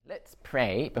Let's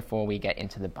pray before we get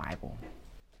into the Bible.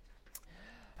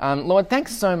 Lord,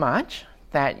 thanks so much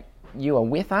that you are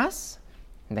with us,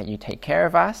 and that you take care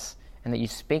of us, and that you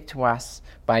speak to us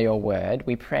by your word.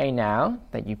 We pray now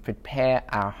that you prepare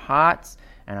our hearts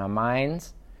and our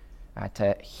minds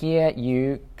to hear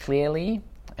you clearly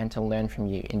and to learn from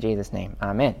you. In Jesus' name,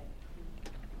 amen.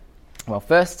 Well,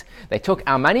 first they took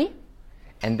our money,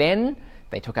 and then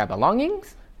they took our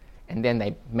belongings, and then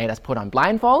they made us put on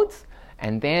blindfolds,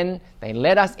 and then they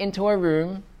led us into a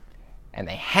room, and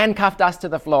they handcuffed us to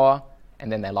the floor,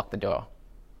 and then they locked the door.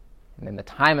 And then the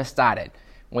timer started.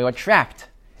 We were trapped,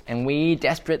 and we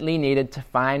desperately needed to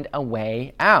find a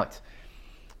way out.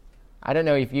 I don't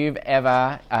know if you've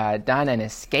ever done an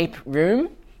escape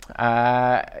room.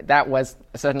 That was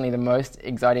certainly the most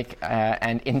exotic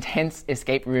and intense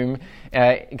escape room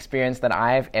experience that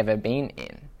I've ever been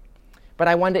in. But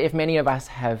I wonder if many of us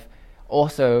have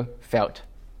also felt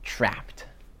trapped.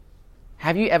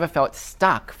 Have you ever felt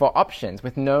stuck for options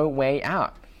with no way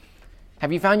out?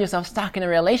 Have you found yourself stuck in a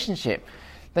relationship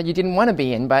that you didn't want to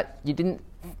be in, but you didn't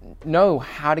know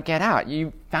how to get out?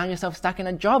 You found yourself stuck in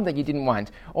a job that you didn't want,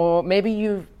 or maybe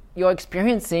you're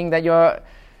experiencing that you're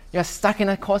stuck in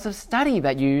a course of study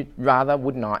that you rather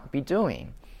would not be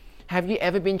doing. Have you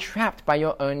ever been trapped by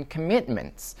your own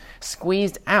commitments,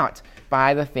 squeezed out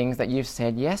by the things that you've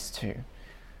said yes to?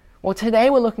 Well, today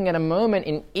we're looking at a moment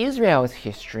in Israel's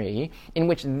history in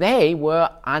which they were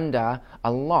under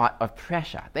a lot of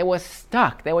pressure. They were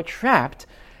stuck, they were trapped,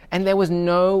 and there was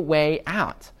no way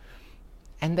out.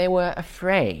 And they were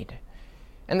afraid.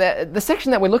 And the section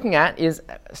that we're looking at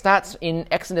starts in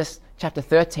Exodus chapter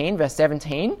 13, verse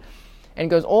 17,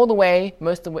 and goes all the way,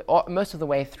 most of the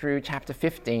way through chapter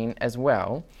 15 as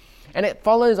well. And it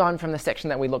follows on from the section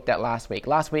that we looked at last week.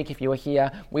 Last week, if you were here,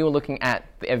 we were looking at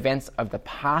the events of the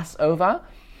Passover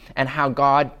and how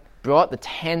God brought the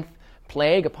 10th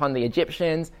plague upon the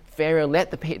Egyptians. Pharaoh let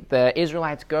the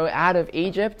Israelites go out of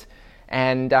Egypt.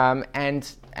 And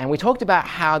we talked about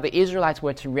how the Israelites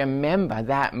were to remember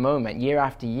that moment year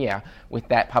after year with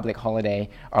that public holiday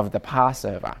of the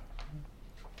Passover.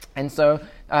 And so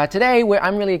today,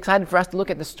 I'm really excited for us to look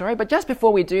at the story. But just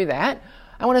before we do that,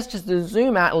 I want us just to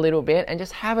zoom out a little bit and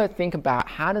just have a think about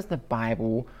how does the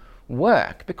Bible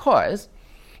work? Because,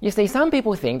 you see, some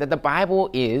people think that the Bible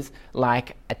is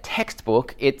like a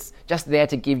textbook. It's just there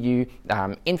to give you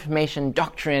information,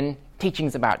 doctrine,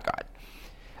 teachings about God.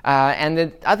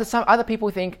 And some other people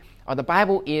think, the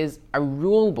Bible is a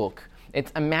rule book.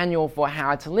 It's a manual for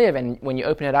how to live. And when you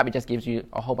open it up, it just gives you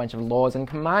a whole bunch of laws and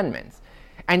commandments.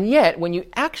 And yet, when you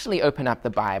actually open up the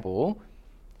Bible,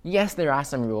 yes, there are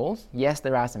some rules. Yes,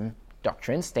 there are some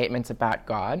doctrines, statements about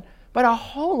God. But a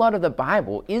whole lot of the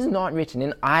Bible is not written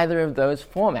in either of those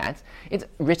formats. It's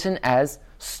written as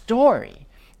story.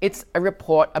 It's a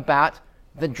report about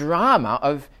the drama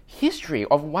of history,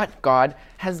 of what God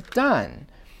has done.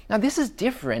 Now, this is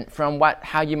different from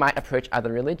how you might approach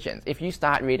other religions. If you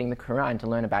start reading the Quran to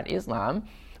learn about Islam,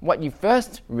 what you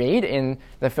first read in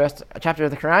the first chapter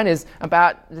of the Quran is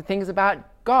about the things about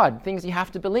God, things you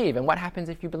have to believe, and what happens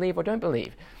if you believe or don't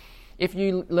believe. If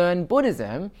you learn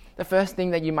Buddhism, the first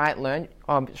thing that you might learn,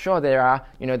 sure, there are,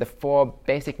 the 4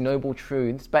 basic noble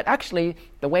truths, but actually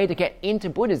the way to get into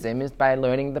Buddhism is by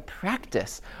learning the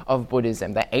practice of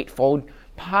Buddhism, the Eightfold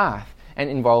Path, and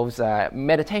involves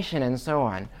meditation and so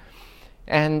on.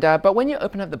 And but when you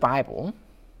open up the Bible,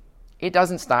 it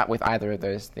doesn't start with either of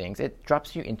those things. It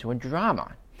drops you into a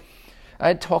drama.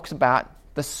 It talks about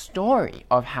the story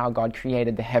of how God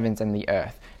created the heavens and the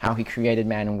earth, how he created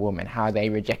man and woman, how they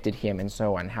rejected him and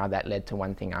so on, how that led to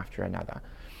one thing after another.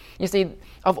 You see,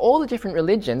 of all the different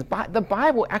religions, the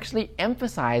Bible actually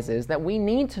emphasizes that we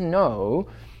need to know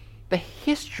the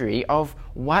history of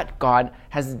what God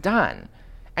has done.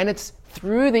 And it's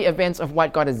through the events of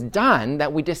what God has done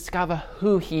that we discover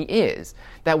who he is,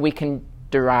 that we can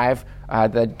derive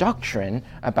the doctrine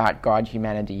about God,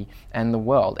 humanity, and the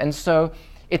world. And so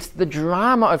it's the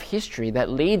drama of history that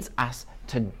leads us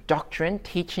to doctrine,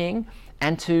 teaching,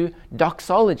 and to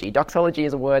doxology. Doxology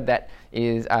is a word that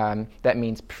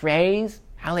means praise,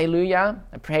 hallelujah,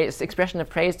 expression of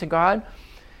praise to God.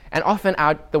 And often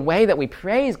the way that we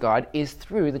praise God is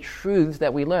through the truths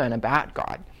that we learn about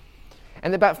God.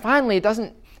 And finally, it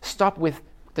doesn't stop with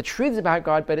the truths about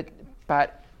God,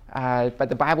 but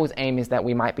the Bible's aim is that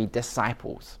we might be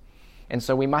disciples. And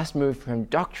so we must move from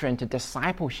doctrine to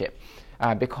discipleship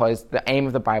because the aim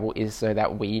of the Bible is so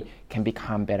that we can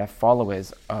become better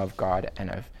followers of God and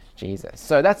of Jesus.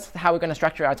 So that's how we're going to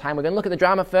structure our time. We're going to look at the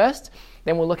drama first,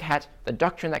 then we'll look at the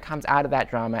doctrine that comes out of that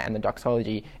drama and the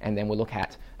doxology, and then we'll look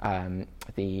at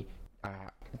the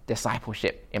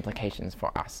discipleship implications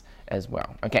for us as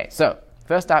well. Okay, so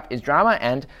first up is drama,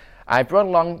 and I brought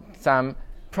along some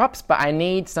props, but I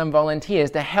need some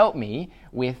volunteers to help me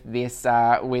with this,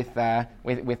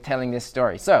 with telling this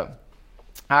story. So,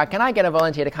 can I get a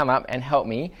volunteer to come up and help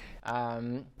me?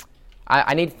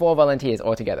 I need 4 volunteers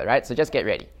altogether, right? So just get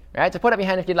ready, right? So put up your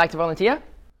hand if you'd like to volunteer.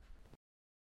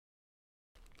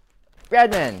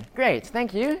 Bradman, great,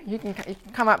 thank you. You can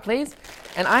come up, please.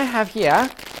 And I have here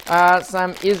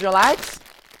some Israelites,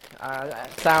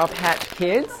 Sour Patch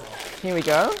Kids. Here we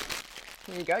go.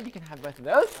 Here you go. You can have both of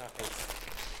those.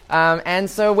 And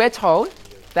so we're told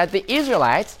that the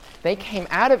Israelites, they came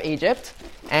out of Egypt.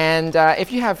 And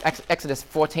if you have Exodus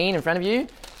 14 in front of you,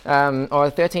 or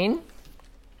 13,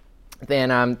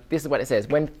 then this is what it says.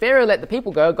 When Pharaoh let the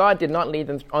people go, God did not lead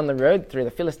them on the road through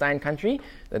the Philistine country,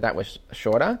 that was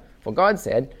shorter. For God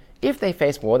said, if they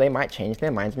face war, they might change their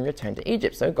minds and return to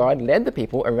Egypt. So God led the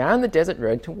people around the desert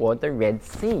road toward the Red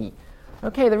Sea.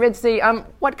 Okay, the Red Sea.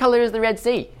 What color is the Red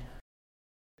Sea?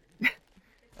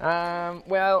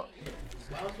 Well,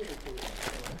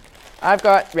 I've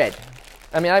got red.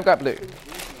 I've got blue.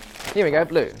 Here we go,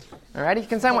 blue. Alrighty,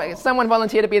 can someone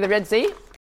volunteer to be the Red Sea?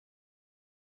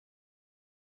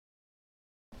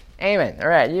 Amen. All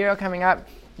right, you are coming up.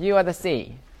 You are the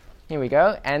sea. Here we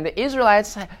go. And the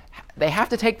Israelites, they have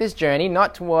to take this journey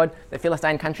not toward the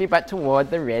Philistine country, but toward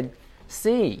the Red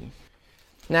Sea.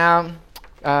 Now,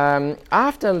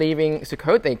 after leaving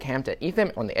Sukkot, they camped at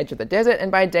Etham on the edge of the desert,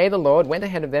 and by day the Lord went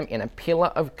ahead of them in a pillar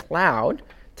of cloud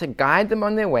to guide them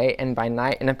on their way, and by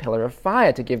night in a pillar of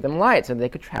fire to give them light so that they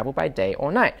could travel by day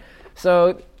or night.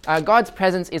 So God's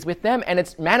presence is with them, and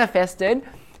it's manifested.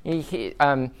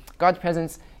 God's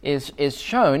presence is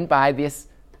shown by this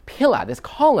pillar, this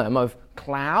column of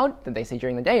cloud that they see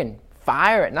during the day and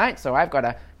fire at night. So I've got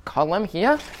a column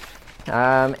here,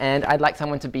 and I'd like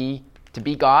someone to be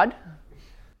God.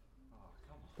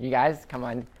 You guys, come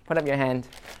on, put up your hand.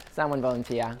 Someone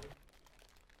volunteer.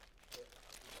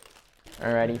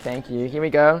 Alrighty, thank you. Here we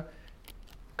go.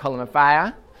 Column of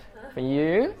fire for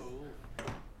you.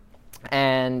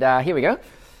 And here we go.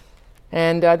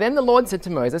 And then the Lord said to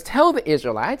Moses, tell the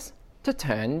Israelites to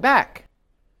turn back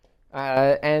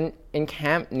and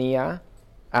encamp near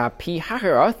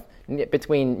Pi-hahiroth,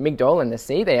 between Migdol and the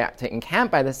sea. They are to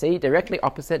encamp by the sea directly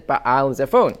opposite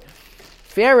Baal-zephon.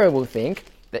 Pharaoh will think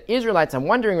the Israelites are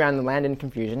wandering around the land in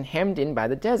confusion, hemmed in by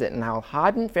the desert, and I'll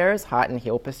harden Pharaoh's heart and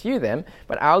he'll pursue them,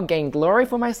 but I'll gain glory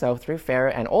for myself through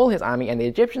Pharaoh and all his army, and the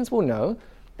Egyptians will know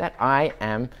that I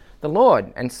am the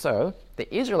Lord. And so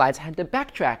the Israelites had to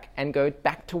backtrack and go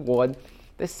back toward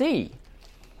the sea.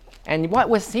 And what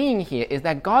we're seeing here is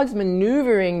that God's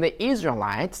maneuvering the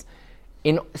Israelites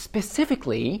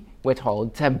specifically, we're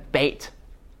told, to bait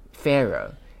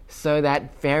Pharaoh, so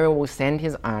that Pharaoh will send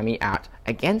his army out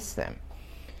against them.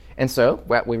 And so,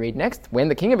 what we read next, when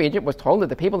the king of Egypt was told that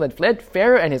the people had fled,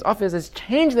 Pharaoh and his officers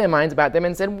changed their minds about them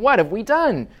and said, what have we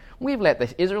done? We've let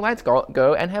the Israelites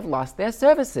go and have lost their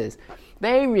services.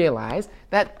 They realize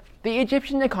that the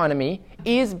Egyptian economy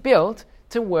is built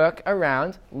to work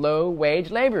around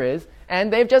low-wage laborers,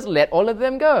 and they've just let all of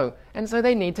them go. And so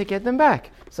they need to get them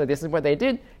back. So this is what they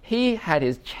did. He had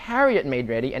his chariot made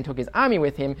ready and took his army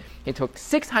with him. He took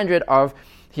 600 of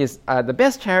his the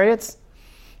best chariots,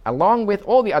 along with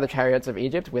all the other chariots of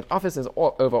Egypt, with officers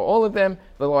over all of them.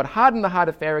 The Lord hardened the heart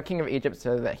of Pharaoh, king of Egypt,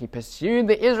 so that he pursued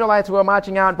the Israelites who were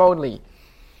marching out boldly.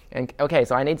 And okay,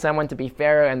 so I need someone to be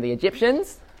Pharaoh and the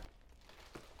Egyptians.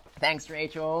 Thanks,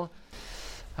 Rachel.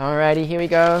 Alrighty, here we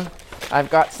go. I've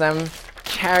got some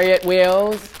chariot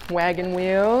wheels, wagon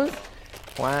wheels.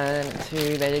 1,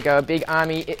 2, there you go, a big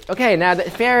army. Okay, now the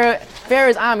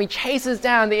Pharaoh's army chases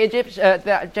down the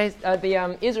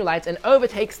Israelites and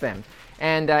overtakes them,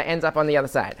 and ends up on the other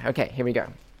side. Okay, here we go.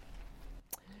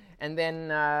 And then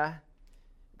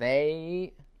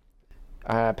they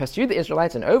pursued the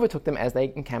Israelites and overtook them as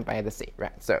they encamped by the sea.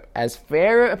 Right. So as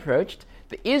Pharaoh approached,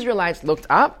 the Israelites looked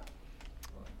up,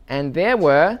 and there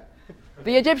were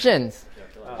the Egyptians.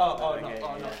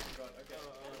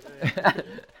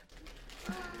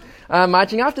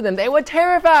 Marching after them. They were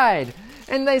terrified,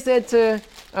 and they said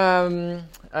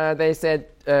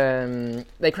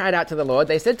they cried out to the Lord.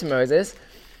 They said to Moses,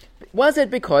 was it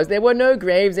because there were no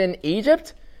graves in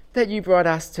Egypt that you brought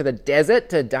us to the desert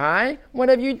to die? What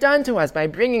have you done to us by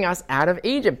bringing us out of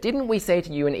Egypt? Didn't we say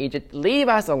to you in Egypt, leave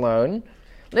us alone,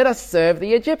 let us serve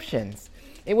the Egyptians?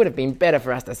 It would have been better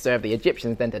for us to serve the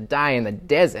Egyptians than to die in the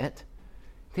desert.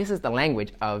 This is the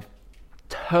language of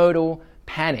total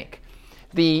panic.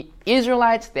 The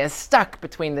Israelites, they're stuck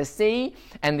between the sea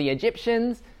and the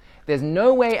Egyptians. There's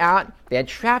no way out. They're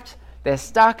trapped. They're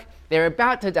stuck. They're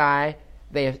about to die.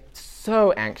 they are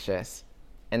so anxious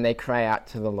and they cry out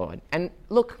to the Lord. And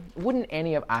look, wouldn't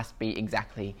any of us be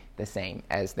exactly the same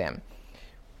as them?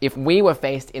 If we were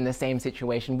faced in the same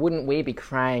situation, wouldn't we be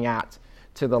crying out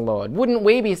to the Lord? Wouldn't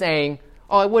we be saying,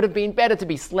 oh, it would have been better to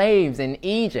be slaves in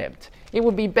Egypt. It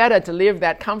would be better to live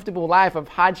that comfortable life of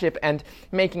hardship and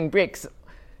making bricks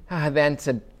than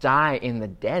to die in the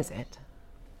desert.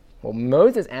 Well,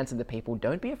 Moses answered the people,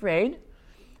 don't be afraid.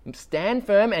 Stand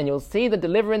firm and you'll see the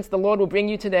deliverance the Lord will bring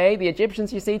you today. The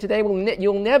Egyptians you see today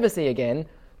you'll never see again.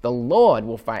 The Lord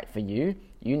will fight for you.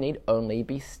 You need only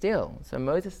be still. So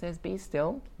Moses says, be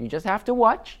still. You just have to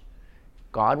watch.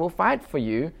 God will fight for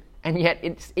you. And yet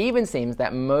it even seems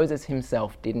that Moses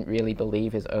himself didn't really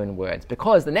believe his own words.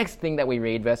 Because the next thing that we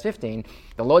read, verse 15,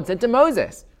 the Lord said to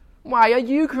Moses, why are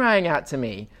you crying out to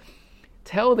me?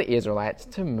 Tell the Israelites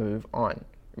to move on.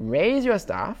 Raise your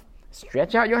staff,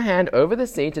 stretch out your hand over the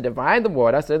sea to divide the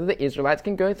water so that the Israelites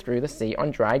can go through the sea on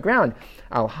dry ground.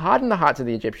 I'll harden the hearts of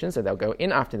the Egyptians so they'll go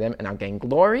in after them, and I'll gain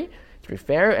glory through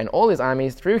Pharaoh and all his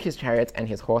armies, through his chariots and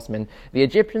his horsemen. The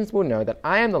Egyptians will know that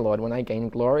I am the Lord when I gain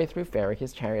glory through Pharaoh,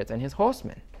 his chariots, and his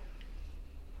horsemen.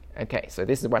 Okay, so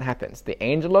this is what happens. The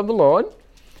angel of the Lord,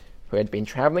 who had been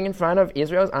traveling in front of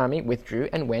Israel's army, withdrew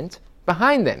and went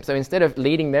behind them. So instead of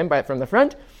leading them from the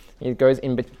front, he goes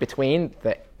in between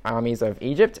the armies of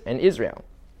Egypt and Israel.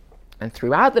 And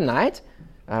throughout the night,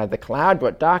 the cloud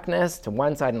brought darkness to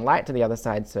one side and light to the other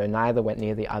side, so neither went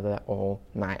near the other all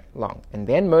night long. And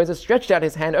then Moses stretched out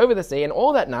his hand over the sea, and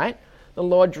all that night the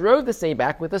Lord drove the sea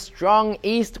back with a strong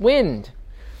east wind,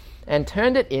 and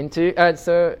turned it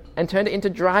into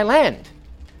dry land.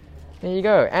 There you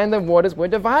go. And the waters were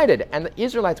divided, and the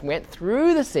Israelites went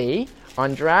through the sea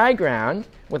on dry ground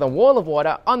with a wall of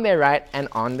water on their right and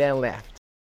on their left.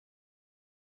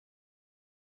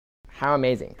 How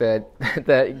amazing.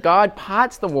 The God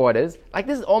parts the waters. Like,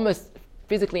 this is almost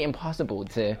physically impossible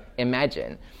to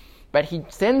imagine. But he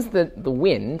sends the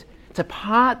wind to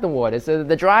part the waters so that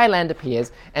the dry land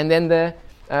appears, and then the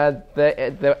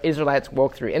Israelites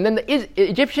walk through. And then the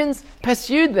Egyptians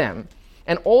pursued them,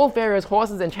 and all Pharaoh's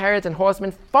horses and chariots and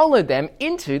horsemen followed them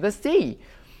into the sea.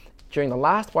 During the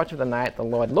last watch of the night, the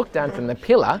Lord looked down from the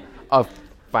pillar of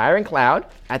fire and cloud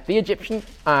at the Egyptian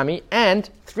army and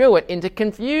threw it into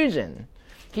confusion.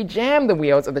 He jammed the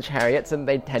wheels of the chariots so that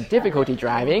they had difficulty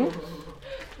driving.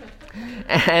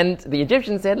 And the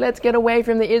Egyptians said, let's get away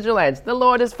from the Israelites. The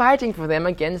Lord is fighting for them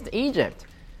against Egypt.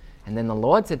 And then the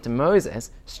Lord said to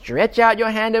Moses, stretch out your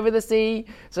hand over the sea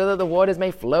so that the waters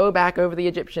may flow back over the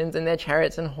Egyptians and their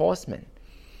chariots and horsemen.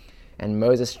 And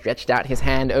Moses stretched out his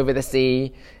hand over the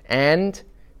sea, and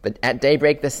at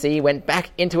daybreak the sea went back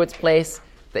into its place.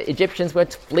 The Egyptians were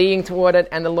fleeing toward it,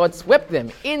 and the Lord swept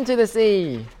them into the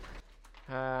sea.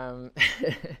 And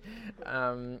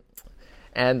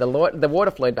the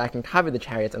water flowed back and covered the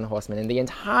chariots and the horsemen, and the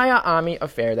entire army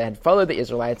of Pharaoh that had followed the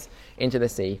Israelites into the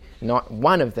sea, not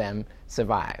one of them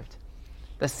survived.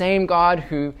 The same God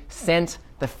who sent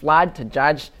the flood to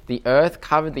judge the earth,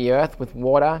 covered the earth with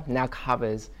water, now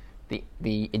covers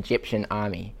the Egyptian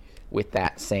army with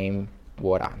that same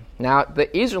water. Now,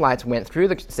 the Israelites went through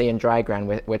the sea on dry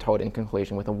ground, we're told in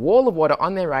conclusion, with a wall of water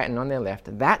on their right and on their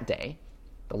left. That day,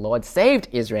 the Lord saved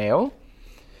Israel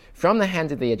from the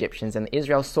hands of the Egyptians, and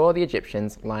Israel saw the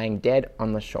Egyptians lying dead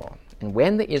on the shore. And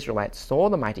when the Israelites saw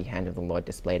the mighty hand of the Lord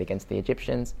displayed against the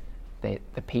Egyptians, the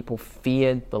people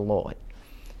feared the Lord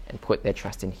and put their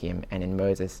trust in him and in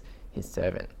Moses, his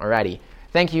servant. Alrighty.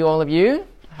 Thank you, all of you.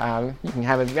 You can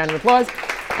have a round of applause.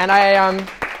 And I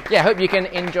hope you can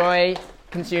enjoy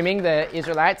consuming the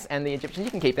Israelites and the Egyptians.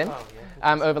 You can keep them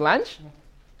over lunch.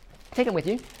 Take them with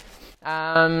you.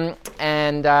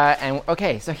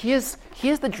 Okay, so here's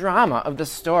the drama of the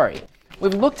story.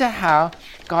 We've looked at how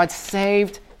God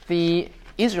saved the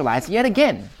Israelites yet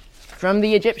again from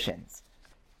the Egyptians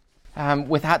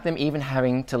without them even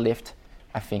having to lift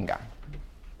a finger.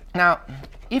 Now,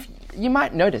 if you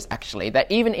might notice actually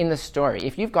that even in the story,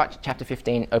 if you've got chapter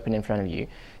 15 open in front of you,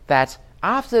 that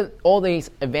after all these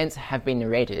events have been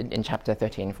narrated in chapter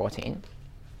 13 and 14,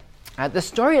 the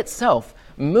story itself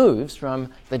moves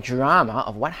from the drama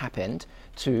of what happened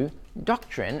to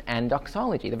doctrine and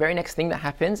doxology. The very next thing that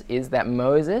happens is that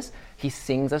Moses, he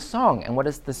sings a song. And what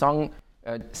does the song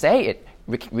say? It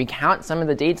recounts some of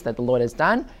the deeds that the Lord has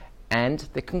done and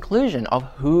the conclusion of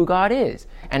who God is,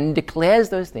 and declares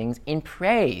those things in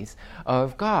praise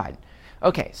of God.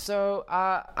 Okay, so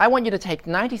I want you to take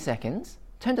 90 seconds,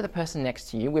 turn to the person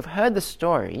next to you. We've heard the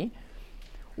story.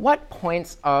 What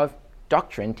points of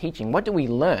doctrine, teaching, what do we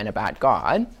learn about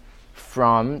God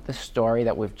from the story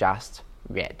that we've just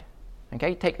read?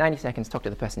 Okay, take 90 seconds, talk to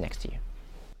the person next to you.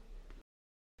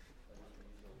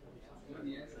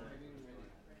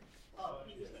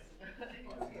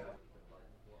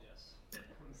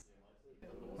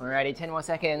 Alrighty, 10 more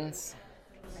seconds.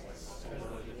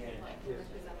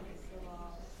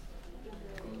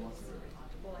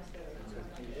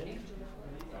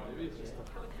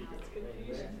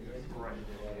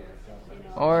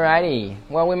 Alrighty,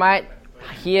 well, we might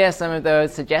hear some of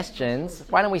those suggestions.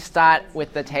 Why don't we start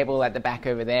with the table at the back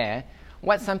over there?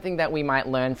 What's something that we might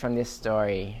learn from this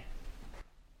story?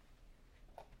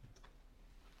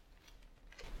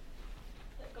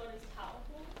 That God is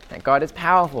powerful. That God is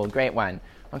powerful, great one.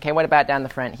 Okay, what about down the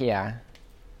front here?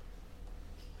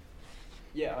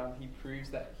 Yeah, he proves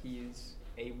that he is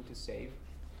able to save.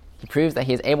 He proves that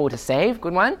he is able to save,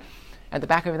 good one. At the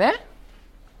back over there?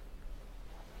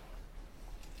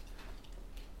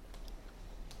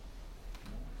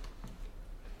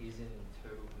 He's in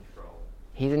total control.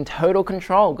 He's in total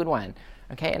control, good one.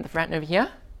 Okay, at the front over here?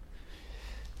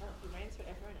 He reigns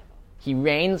forever and ever. He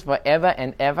reigns forever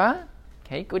and ever.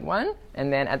 Okay, good one.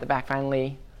 And then at the back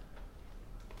finally,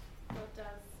 God does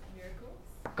miracles.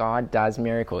 God does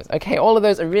miracles. Okay, all of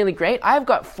those are really great. I've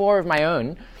got 4 of my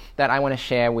own that I want to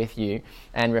share with you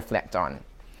and reflect on.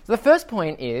 So the first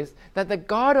point is that the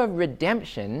God of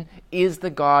redemption is the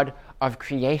God of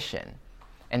creation,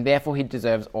 and therefore he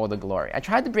deserves all the glory. I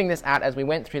tried to bring this out as we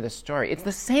went through the story. It's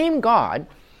the same God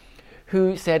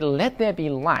who said, "Let there be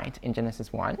light" in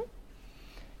Genesis 1,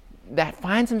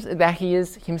 that he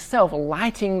is himself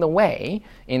lighting the way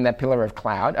in the pillar of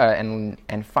cloud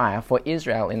and fire for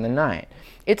Israel in the night.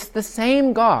 It's the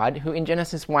same God who in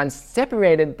Genesis 1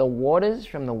 separated the waters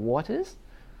from the waters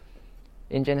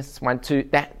in Genesis 1-2,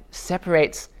 that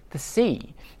separates the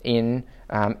sea in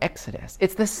Exodus.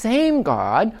 It's the same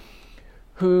God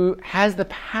who has the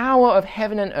power of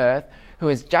heaven and earth, who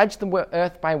has judged the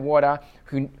earth by water,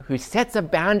 who sets a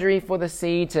boundary for the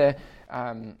sea to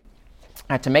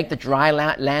make the dry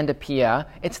land appear.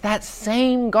 It's that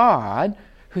same God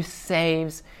who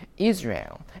saves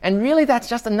Israel. And really that's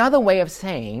just another way of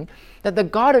saying that the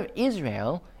God of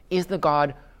Israel is the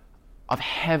God of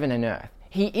heaven and earth.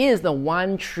 He is the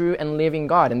one true and living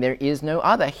God, and there is no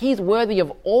other. He's worthy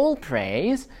of all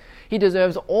praise. He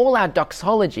deserves all our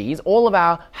doxologies, all of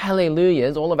our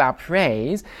hallelujahs, all of our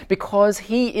praise, because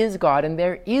he is God and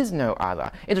there is no other.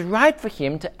 It's right for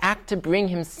him to act to bring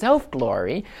himself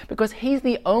glory, because he's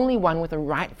the only one with a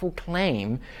rightful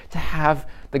claim to have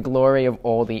the glory of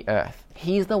all the earth.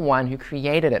 He's the one who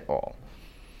created it all.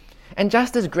 And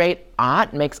just as great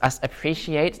art makes us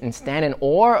appreciate and stand in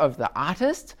awe of the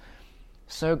artist,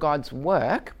 so God's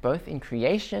work, both in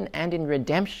creation and in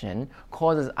redemption,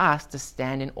 causes us to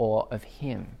stand in awe of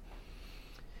him.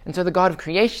 And so the God of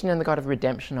creation and the God of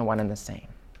redemption are one and the same.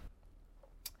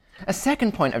 A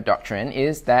second point of doctrine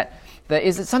is that there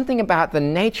is something about the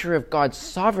nature of God's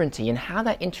sovereignty and how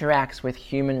that interacts with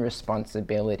human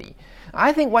responsibility.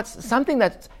 I think something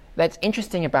that's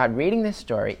interesting about reading this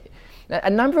story, a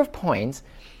number of points,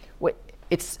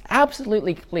 it's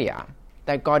absolutely clear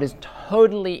that God is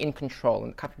totally in control,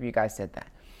 and a couple of you guys said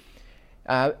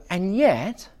that. And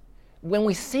yet, when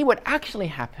we see what actually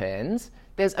happens,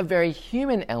 there's a very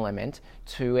human element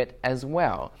to it as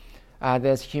well.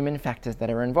 There's human factors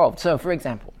that are involved. So, for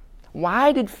example,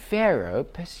 why did Pharaoh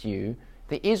pursue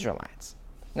the Israelites?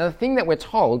 Now, the thing that we're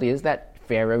told is that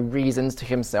Pharaoh reasons to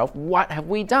himself, what have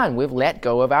we done? We've let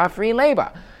go of our free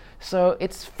labor. So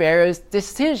it's Pharaoh's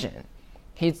decision.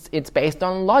 It's based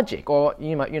on logic, or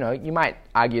you might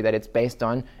argue that it's based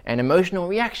on an emotional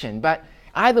reaction. But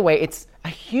either way, it's a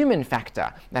human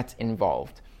factor that's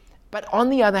involved. But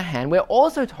on the other hand, we're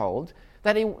also told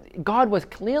that God was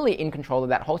clearly in control of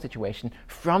that whole situation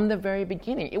from the very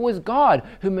beginning. It was God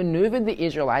who maneuvered the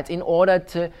Israelites in order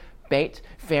to bait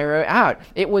Pharaoh out.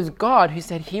 It was God who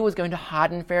said he was going to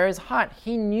harden Pharaoh's heart.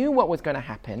 He knew what was going to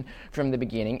happen from the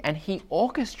beginning, and he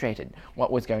orchestrated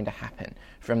what was going to happen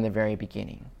from the very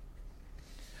beginning.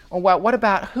 Or well, what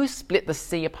about who split the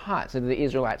sea apart so that the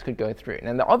Israelites could go through?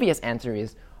 And the obvious answer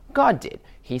is God did.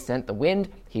 He sent the wind,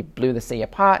 he blew the sea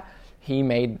apart, he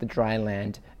made the dry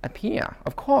land appear,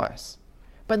 of course.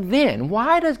 But then,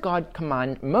 why does God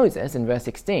command Moses in verse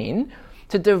 16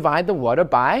 to divide the water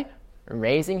by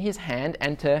raising his hand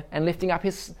and lifting up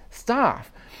his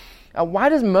staff? Why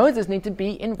does Moses need to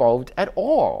be involved at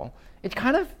all? It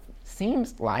kind of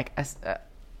seems like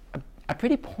a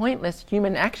pretty pointless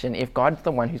human action if God's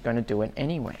the one who's going to do it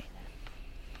anyway.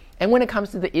 And when it comes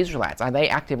to the Israelites, are they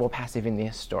active or passive in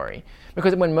this story?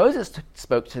 Because when Moses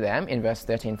spoke to them in verse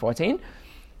 13-14,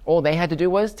 all they had to do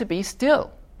was to be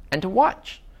still and to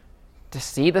watch, to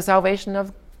see the salvation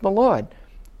of the Lord.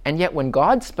 And yet when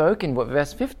God spoke in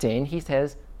verse 15, he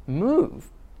says, move,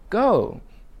 go.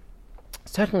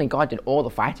 Certainly God did all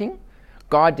the fighting.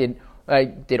 God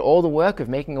did all the work of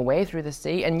making a way through the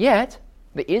sea. And yet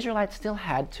The Israelites still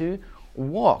had to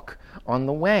walk on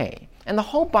the way. And the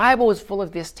whole Bible is full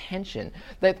of this tension,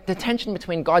 the tension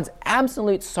between God's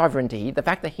absolute sovereignty, the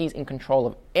fact that he's in control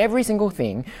of every single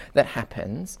thing that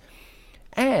happens,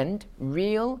 and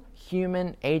real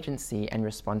human agency and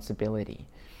responsibility.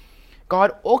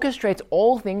 God orchestrates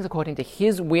all things according to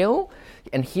his will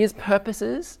and his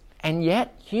purposes, and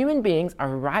yet human beings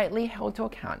are rightly held to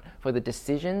account for the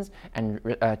decisions and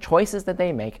choices that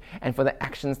they make and for the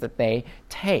actions that they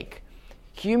take.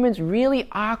 Humans really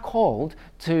are called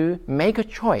to make a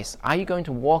choice. Are you going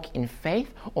to walk in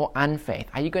faith or unfaith?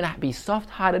 Are you going to be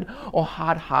soft-hearted or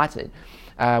hard-hearted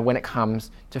when it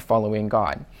comes to following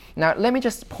God? Now, let me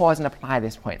just pause and apply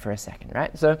this point for a second,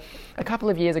 right? So, a couple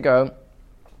of years ago,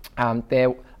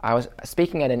 I was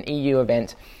speaking at an EU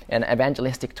event, an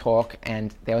evangelistic talk,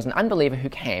 and there was an unbeliever who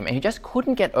came and he just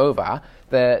couldn't get over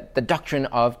the doctrine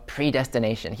of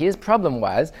predestination. His problem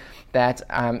was that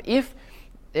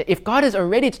if God has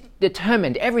already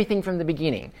determined everything from the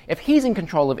beginning, if he's in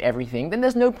control of everything, then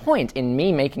there's no point in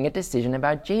me making a decision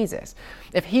about Jesus.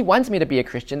 If he wants me to be a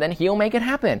Christian, then he'll make it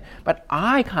happen. But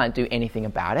I can't do anything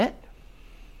about it.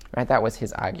 Right? That was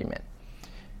his argument.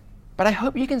 But I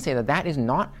hope you can see that that is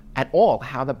not at all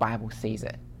how the Bible sees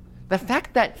it. The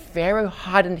fact that Pharaoh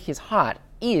hardened his heart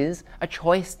is a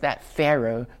choice that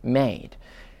Pharaoh made.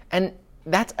 And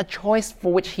that's a choice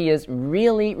for which he is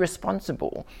really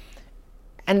responsible.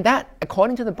 And that,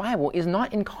 according to the Bible, is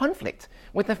not in conflict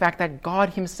with the fact that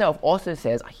God himself also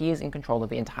says he is in control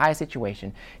of the entire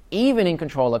situation, even in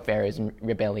control of Pharaoh's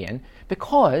rebellion,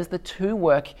 because the two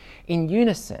work in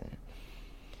unison.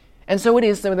 And so it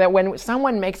is so that when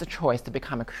someone makes a choice to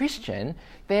become a Christian,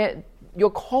 you're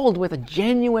called with a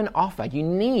genuine offer. You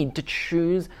need to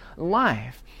choose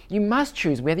life. You must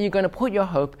choose whether you're going to put your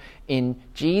hope in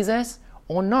Jesus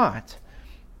or not.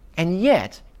 And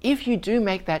yet, if you do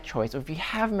make that choice, or if you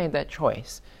have made that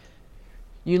choice,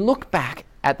 you look back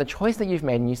at the choice that you've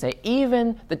made and you say,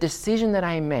 even the decision that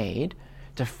I made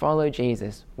to follow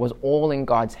Jesus was all in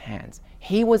God's hands.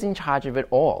 He was in charge of it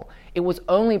all. It was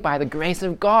only by the grace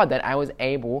of God that I was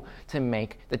able to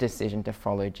make the decision to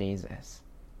follow Jesus.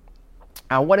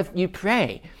 What if you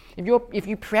pray? If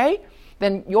you pray,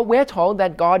 then we're told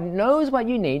that God knows what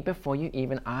you need before you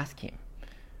even ask him.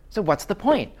 So what's the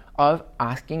point of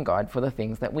asking God for the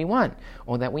things that we want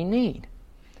or that we need?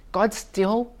 God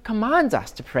still commands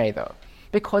us to pray, though,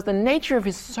 because the nature of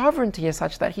his sovereignty is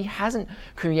such that he hasn't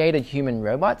created human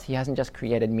robots. He hasn't just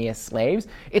created mere slaves.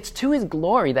 It's to his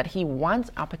glory that he wants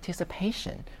our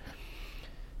participation.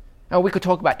 Now, we could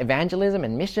talk about evangelism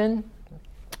and mission,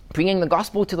 bringing the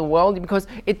gospel to the world, because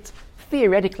it's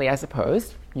theoretically, I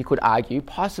suppose, you could argue,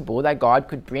 possible that God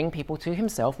could bring people to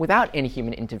himself without any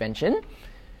human intervention.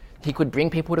 He could bring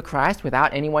people to Christ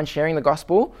without anyone sharing the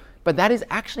gospel, but that is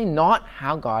actually not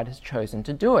how God has chosen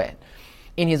to do it.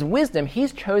 In his wisdom,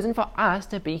 he's chosen for us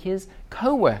to be his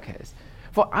co-workers,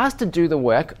 for us to do the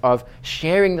work of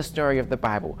sharing the story of the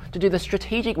Bible, to do the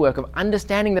strategic work of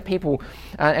understanding the people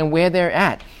and where they're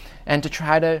at, and to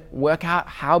try to work out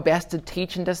how best to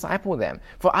teach and disciple them,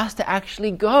 for us to actually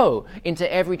go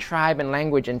into every tribe and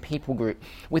language and people group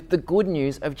with the good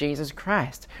news of Jesus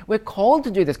Christ. We're called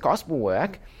to do this gospel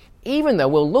work, even though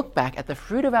we'll look back at the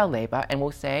fruit of our labor and we'll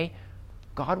say,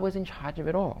 God was in charge of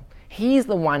it all. He's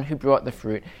the one who brought the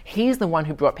fruit. He's the one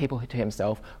who brought people to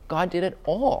himself. God did it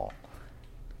all.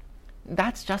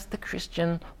 That's just the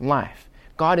Christian life.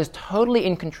 God is totally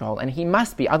in control, and he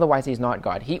must be, otherwise he's not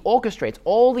God. He orchestrates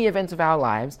all the events of our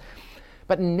lives,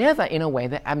 but never in a way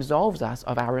that absolves us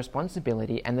of our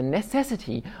responsibility and the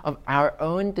necessity of our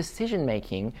own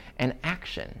decision-making and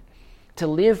action. To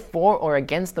live for or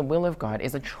against the will of God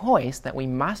is a choice that we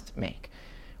must make.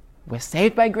 We're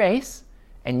saved by grace,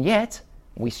 and yet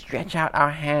we stretch out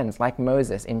our hands like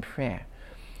Moses in prayer.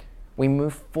 We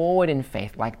move forward in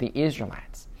faith like the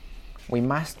Israelites. We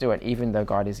must do it even though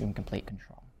God is in complete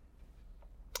control.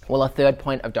 Well, a third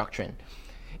point of doctrine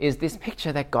is this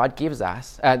picture that God gives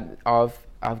us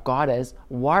of God as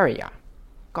warrior.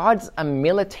 God's a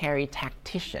military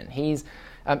tactician. He's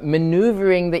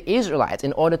maneuvering the Israelites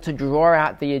in order to draw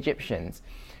out the Egyptians.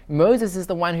 Moses is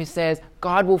the one who says,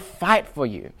 God will fight for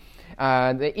you.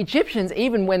 The Egyptians,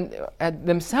 even when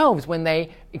themselves, when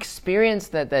they experience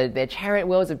that their chariot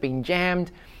wheels have been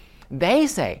jammed, they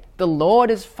say, the Lord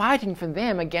is fighting for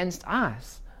them against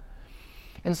us.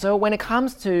 And so when it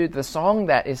comes to the song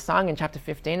that is sung in chapter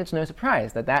 15, it's no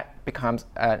surprise that becomes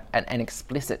an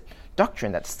explicit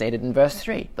doctrine that's stated in verse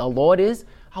 3. The Lord is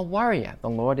a warrior. The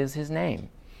Lord is his name.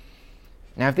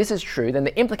 Now, if this is true, then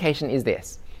the implication is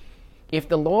this. If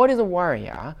the Lord is a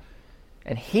warrior,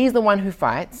 and he's the one who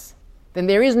fights, then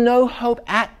there is no hope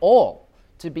at all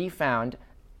to be found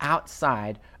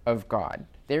outside of God.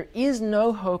 There is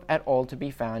no hope at all to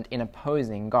be found in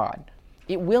opposing God.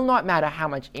 It will not matter how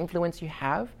much influence you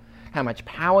have, how much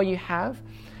power you have,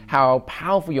 how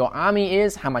powerful your army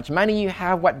is, how much money you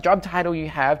have, what job title you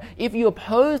have. If you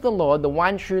oppose the Lord, the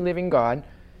one true living God,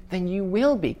 then you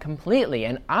will be completely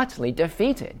and utterly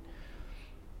defeated.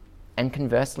 And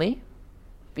conversely,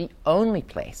 the only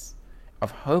place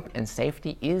of hope and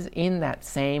safety is in that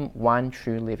same one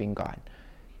true living God.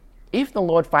 If the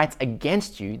Lord fights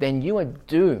against you, then you are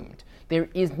doomed. There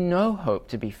is no hope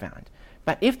to be found.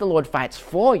 But if the Lord fights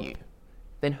for you,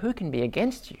 then who can be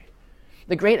against you?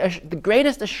 The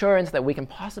greatest assurance that we can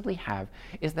possibly have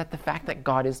is that the fact that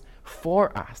God is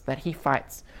for us, that he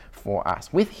fights for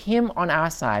us. With him on our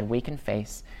side, we can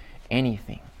face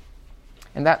anything.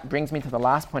 And that brings me to the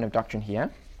last point of doctrine here.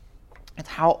 It's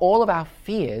how all of our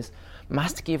fears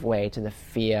must give way to the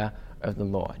fear of the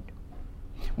Lord.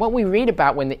 What we read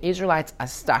about when the Israelites are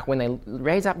stuck, when they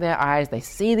raise up their eyes, they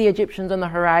see the Egyptians on the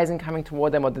horizon coming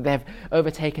toward them, or that they've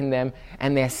overtaken them,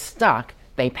 and they're stuck,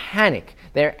 they panic,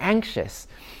 they're anxious.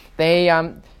 They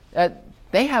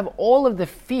have all of the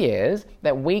fears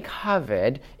that we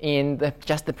covered in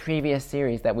just the previous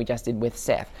series that we just did with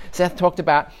Seth. Seth talked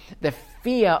about the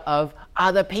fear of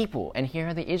other people, and here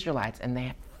are the Israelites, and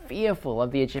they're fearful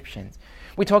of the Egyptians.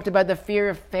 We talked about the fear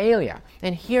of failure,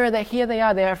 and here they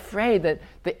are, they're afraid that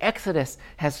the Exodus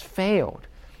has failed.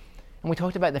 And we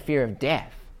talked about the fear of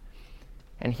death,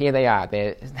 and here they are,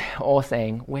 they're all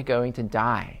saying, we're going to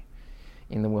die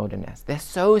in the wilderness. They're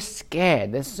so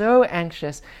scared, they're so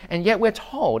anxious, and yet we're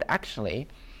told, actually,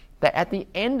 that at the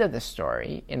end of the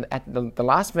story, at the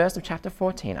last verse of chapter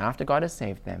 14, after God has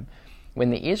saved them, when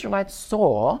the Israelites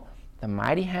saw the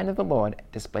mighty hand of the Lord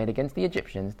displayed against the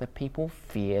Egyptians, the people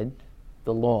feared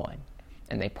the Lord,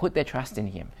 and they put their trust in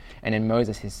him and in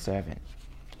Moses, his servant.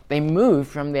 They moved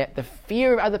from the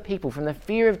fear of other people, from the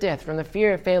fear of death, from the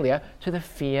fear of failure, to the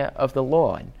fear of the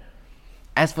Lord.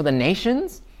 As for the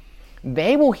nations,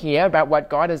 they will hear about what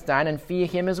God has done and fear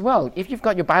him as well. If you've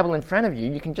got your Bible in front of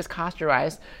you, you can just cast your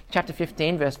eyes, chapter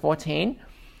 15, verse 14.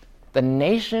 The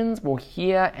nations will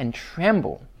hear and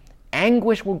tremble.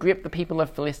 Anguish will grip the people of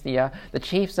Philistia. The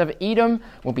chiefs of Edom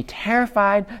will be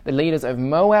terrified. The leaders of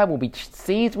Moab will be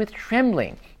seized with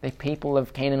trembling. The people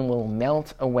of Canaan will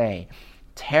melt away.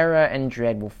 Terror and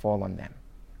dread will fall on them.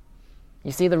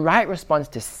 You see, the right response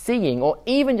to seeing or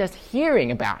even just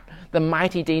hearing about the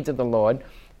mighty deeds of the Lord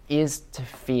is to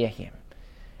fear him.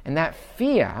 And that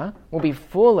fear will be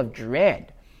full of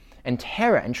dread and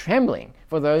terror and trembling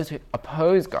for those who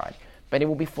oppose God, but it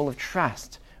will be full of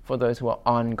trust for those who are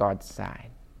on God's side.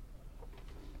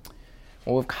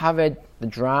 Well, we've covered the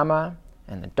drama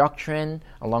and the doctrine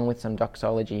along with some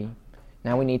doxology.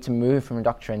 Now we need to move from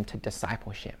doctrine to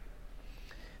discipleship.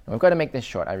 And we've got to make this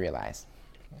short, I realize.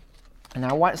 And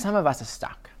now some of us are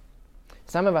stuck.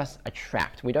 Some of us are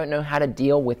trapped. We don't know how to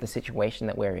deal with the situation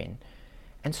that we're in.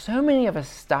 And so many of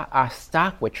us are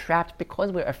stuck, we're trapped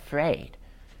because we're afraid.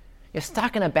 You're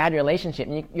stuck in a bad relationship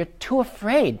and you're too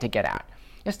afraid to get out.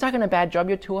 You're stuck in a bad job,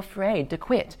 you're too afraid to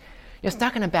quit. You're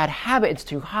stuck in a bad habit, it's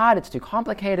too hard, it's too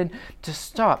complicated to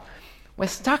stop. We're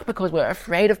stuck because we're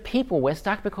afraid of people. We're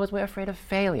stuck because we're afraid of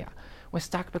failure. We're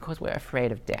stuck because we're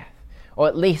afraid of death, or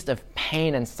at least of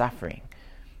pain and suffering.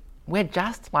 We're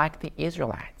just like the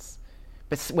Israelites.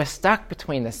 But we're stuck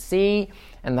between the sea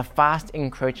and the fast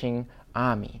encroaching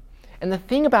army. And the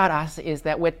thing about us is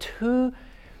that we're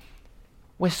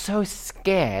so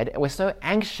scared, we're so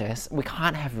anxious, we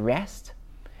can't have rest,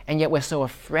 and yet we're so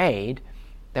afraid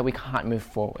that we can't move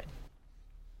forward.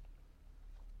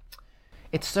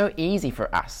 It's so easy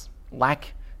for us,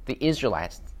 like the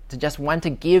Israelites, to just want to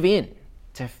give in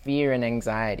to fear and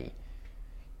anxiety.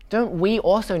 Don't we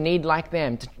also need, like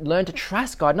them, to learn to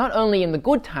trust God, not only in the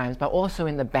good times, but also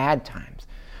in the bad times?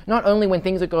 Not only when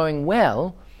things are going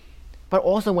well, but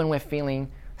also when we're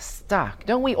feeling stuck.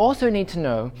 Don't we also need to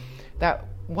know that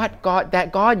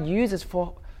God uses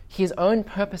for his own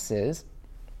purposes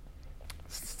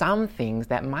some things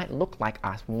that might look like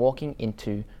us walking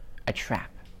into a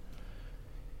trap?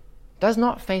 Does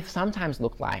not faith sometimes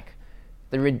look like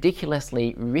the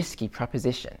ridiculously risky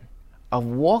proposition of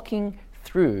walking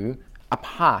through a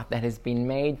path that has been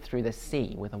made through the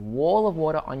sea with a wall of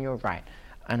water on your right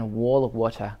and a wall of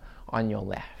water on your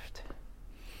left?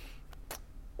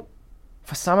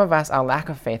 For some of us, our lack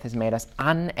of faith has made us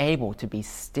unable to be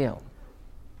still,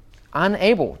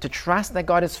 unable to trust that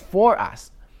God is for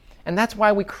us. And that's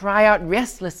why we cry out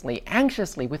restlessly,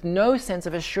 anxiously, with no sense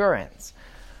of assurance.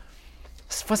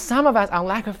 For some of us, our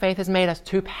lack of faith has made us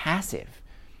too passive.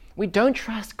 We don't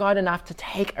trust God enough to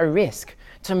take a risk,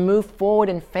 to move forward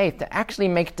in faith, to actually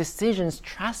make decisions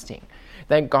trusting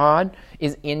that God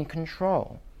is in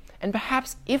control. And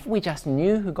perhaps if we just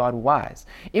knew who God was,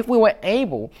 if we were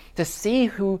able to see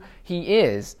who He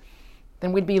is,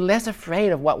 then we'd be less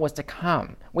afraid of what was to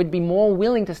come. We'd be more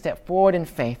willing to step forward in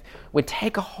faith. We'd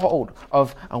take a hold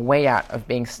of a way out of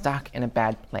being stuck in a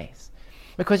bad place.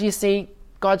 Because you see,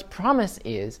 God's promise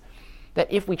is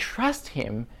that if we trust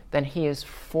Him, then He is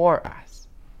for us.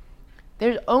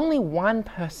 There's only one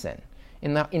person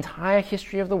in the entire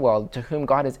history of the world to whom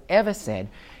God has ever said,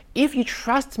 if you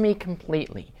trust me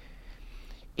completely,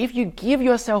 if you give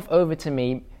yourself over to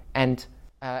me and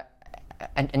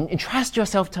entrust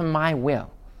yourself to my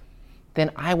will,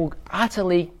 then I will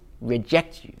utterly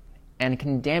reject you and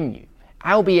condemn you.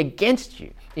 I will be against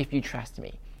you if you trust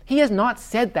me. He has not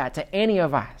said that to any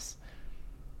of us.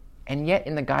 And yet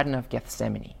in the Garden of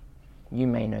Gethsemane, you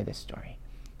may know this story,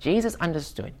 Jesus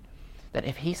understood that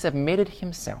if He submitted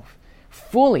Himself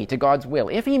fully to God's will,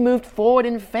 if He moved forward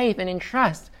in faith and in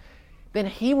trust, then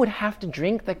He would have to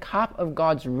drink the cup of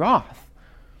God's wrath.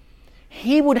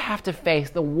 He would have to face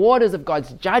the waters of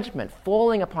God's judgment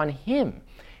falling upon Him.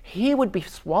 He would be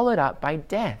swallowed up by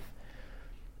death.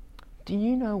 Do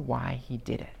you know why He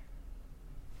did it?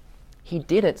 He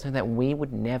did it so that we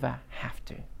would never have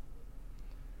to.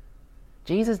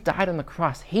 Jesus died on the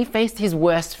cross. He faced His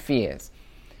worst fears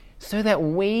so that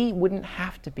we wouldn't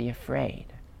have to be afraid.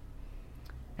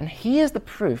 And He is the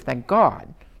proof that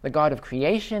God, the God of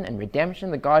creation and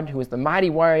redemption, the God who is the mighty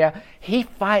warrior, He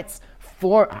fights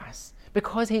for us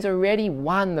because He's already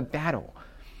won the battle.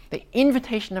 The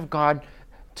invitation of God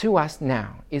to us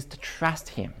now is to trust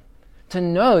Him, to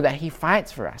know that He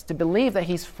fights for us, to believe that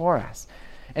He's for us.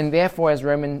 And therefore, as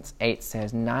Romans 8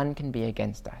 says, none can be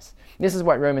against us. This is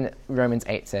what Romans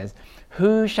 8 says.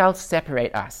 Who shall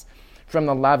separate us from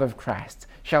the love of Christ?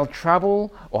 Shall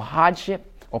trouble or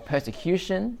hardship or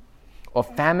persecution or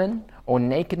famine or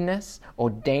nakedness or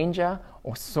danger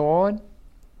or sword?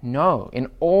 No, in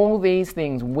all these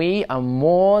things we are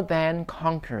more than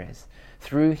conquerors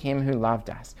through Him who loved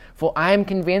us. For I am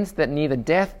convinced that neither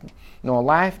death nor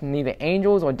life, neither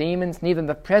angels or demons, neither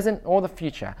the present or the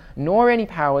future, nor any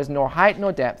powers, nor height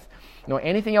nor depth, nor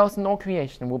anything else in all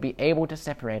creation will be able to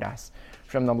separate us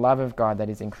from the love of God that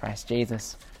is in Christ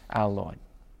Jesus our Lord.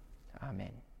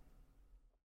 Amen.